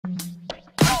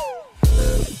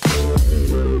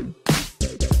Hello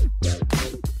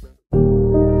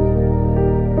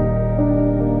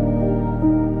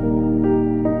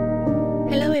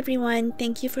everyone,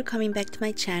 thank you for coming back to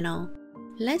my channel.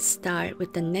 Let's start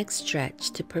with the neck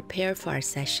stretch to prepare for our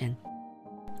session.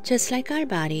 Just like our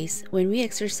bodies, when we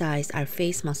exercise our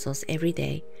face muscles every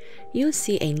day, you'll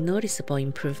see a noticeable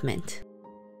improvement.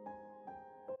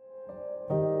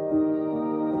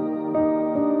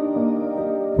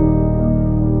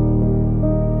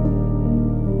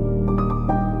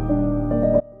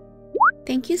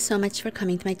 Thank you so much for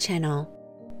coming to my channel.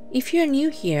 If you're new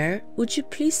here, would you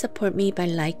please support me by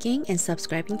liking and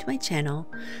subscribing to my channel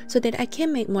so that I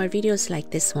can make more videos like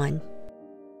this one.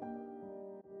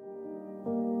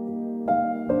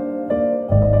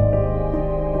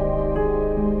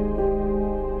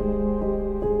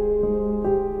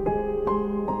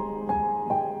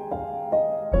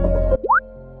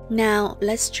 Now,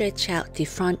 let's stretch out the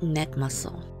front neck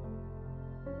muscle.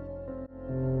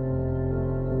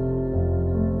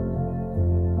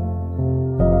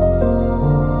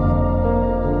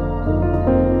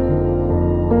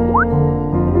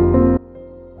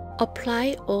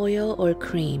 Apply oil or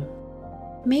cream.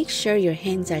 Make sure your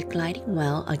hands are gliding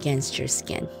well against your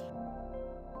skin.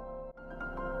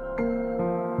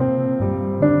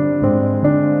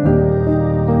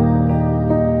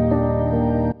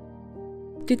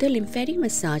 Do the lymphatic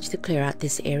massage to clear out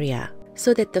this area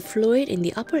so that the fluid in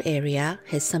the upper area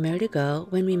has somewhere to go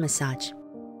when we massage.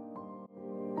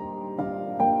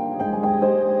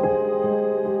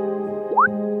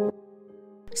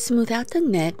 Smooth out the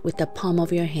neck with the palm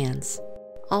of your hands,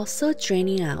 also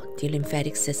draining out the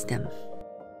lymphatic system.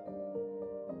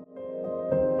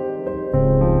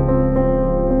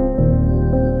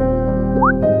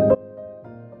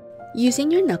 Using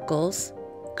your knuckles,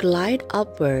 glide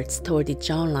upwards toward the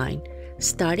jawline,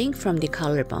 starting from the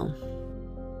collarbone.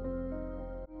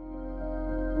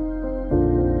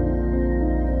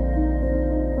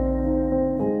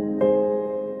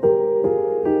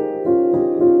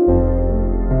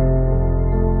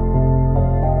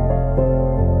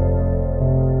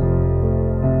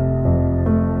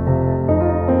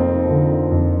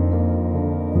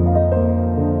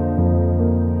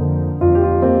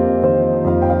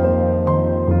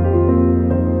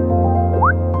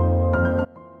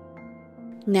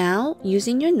 Now,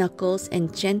 using your knuckles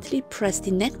and gently press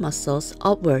the neck muscles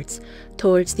upwards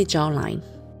towards the jawline.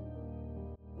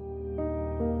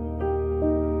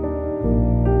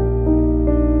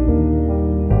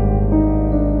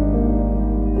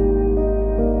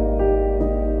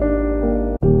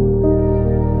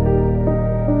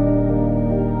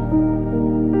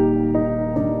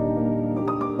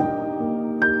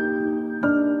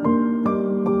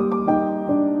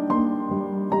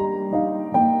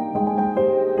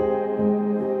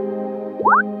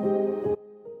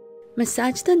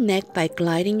 Massage the neck by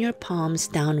gliding your palms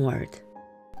downward.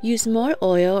 Use more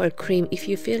oil or cream if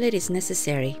you feel it is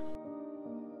necessary.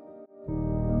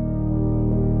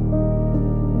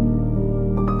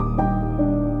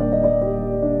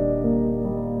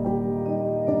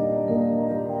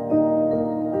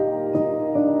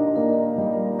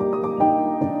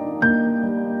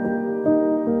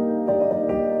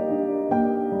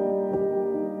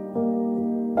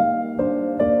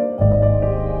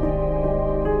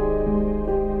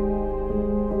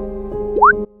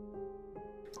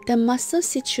 The muscle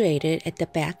situated at the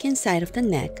back and side of the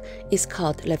neck is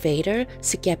called levator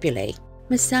scapulae.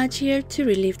 Massage here to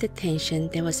relieve the tension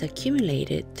that was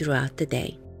accumulated throughout the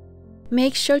day.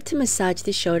 Make sure to massage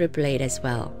the shoulder blade as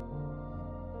well.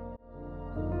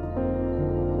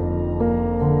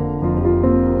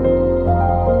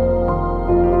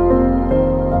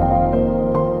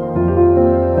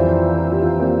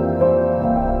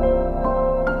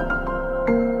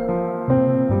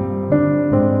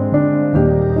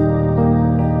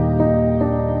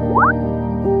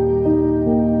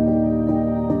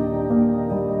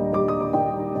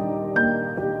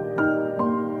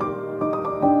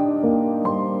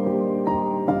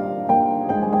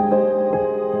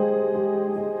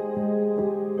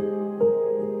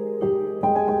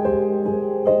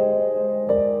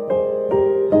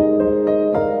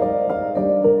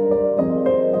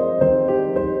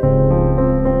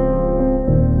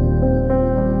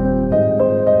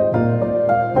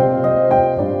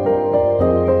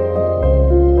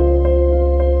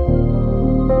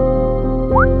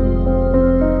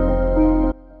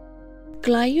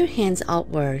 Glide your hands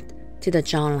outward to the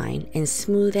jawline and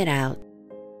smooth it out.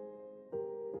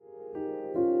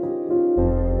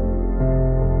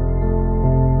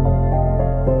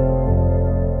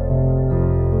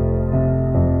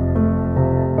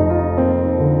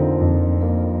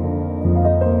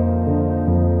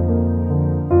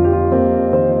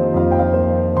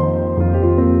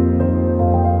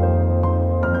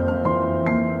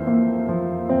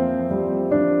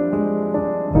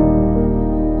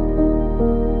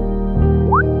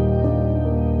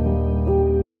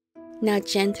 Now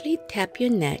gently tap your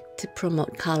neck to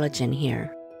promote collagen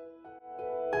here.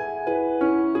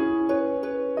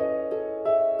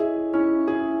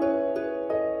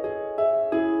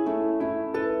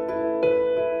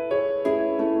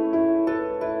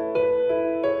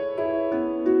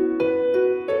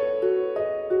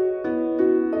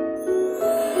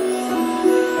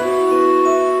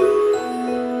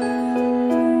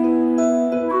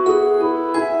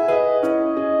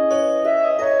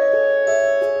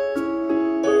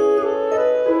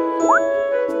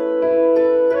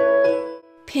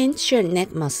 Pinch your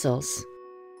neck muscles.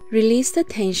 Release the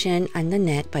tension on the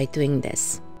neck by doing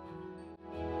this.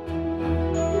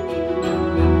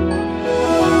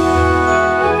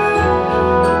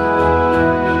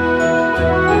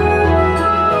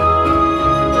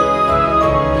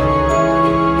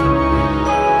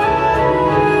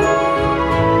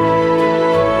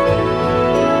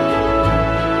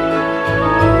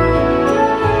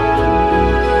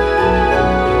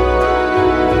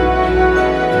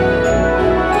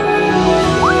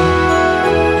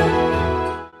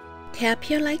 Tap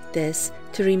here like this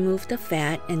to remove the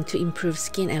fat and to improve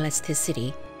skin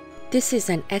elasticity. This is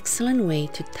an excellent way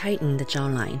to tighten the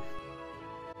jawline.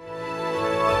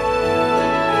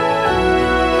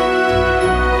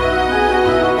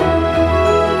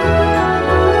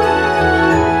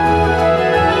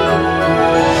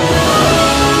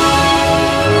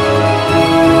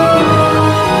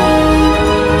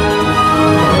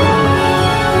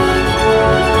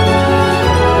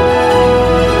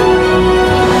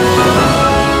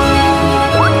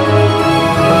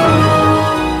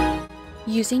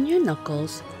 Using your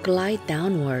knuckles, glide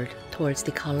downward towards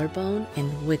the collarbone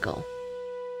and wiggle.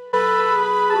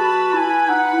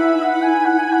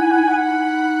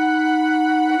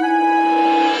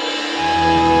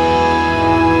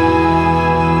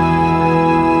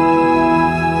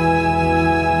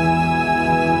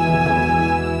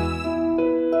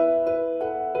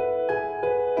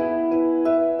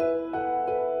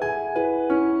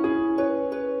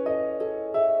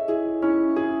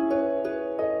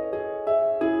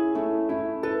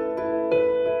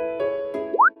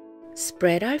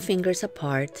 Spread our fingers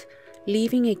apart,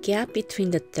 leaving a gap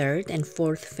between the third and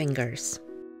fourth fingers.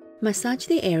 Massage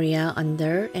the area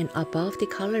under and above the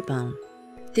collarbone.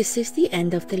 This is the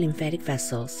end of the lymphatic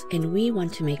vessels, and we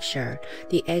want to make sure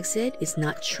the exit is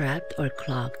not trapped or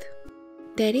clogged.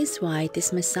 That is why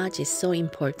this massage is so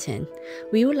important.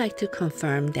 We would like to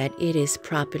confirm that it is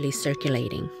properly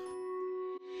circulating.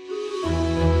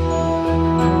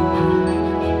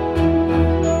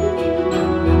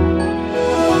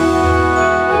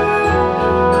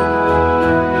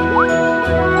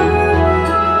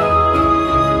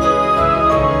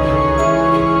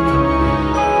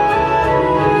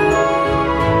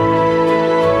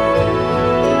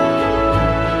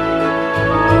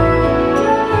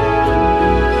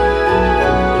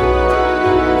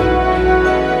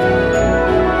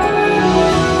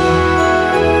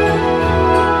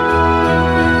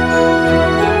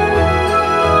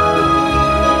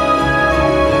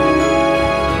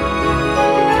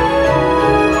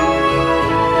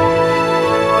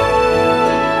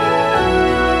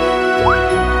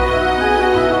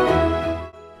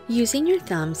 Using your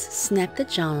thumbs, snap the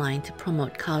jawline to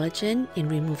promote collagen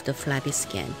and remove the flabby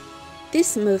skin.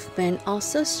 This movement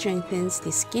also strengthens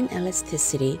the skin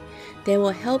elasticity that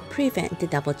will help prevent the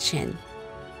double chin.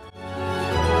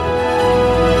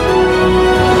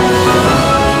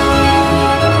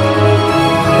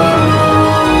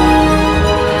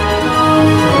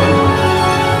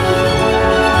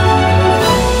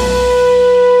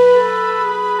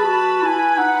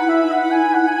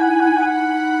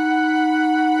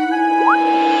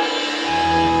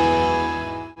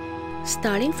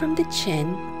 Starting from the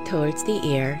chin towards the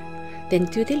ear, then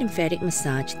do the lymphatic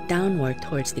massage downward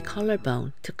towards the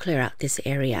collarbone to clear out this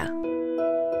area.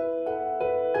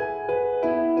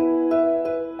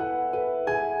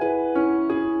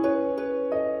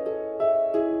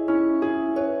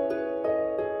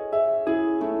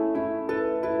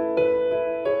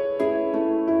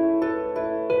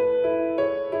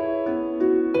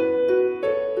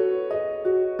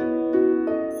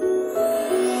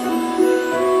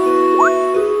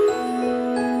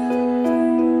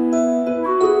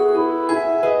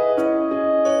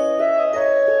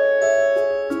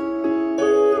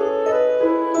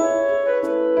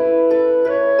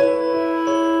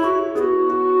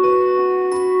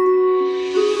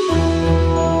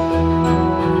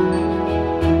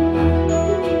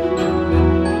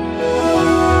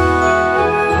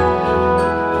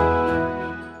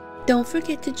 Don't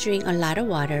forget to drink a lot of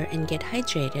water and get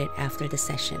hydrated after the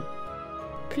session.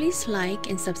 Please like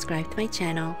and subscribe to my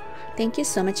channel. Thank you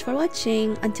so much for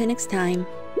watching. Until next time.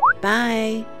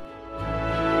 Bye!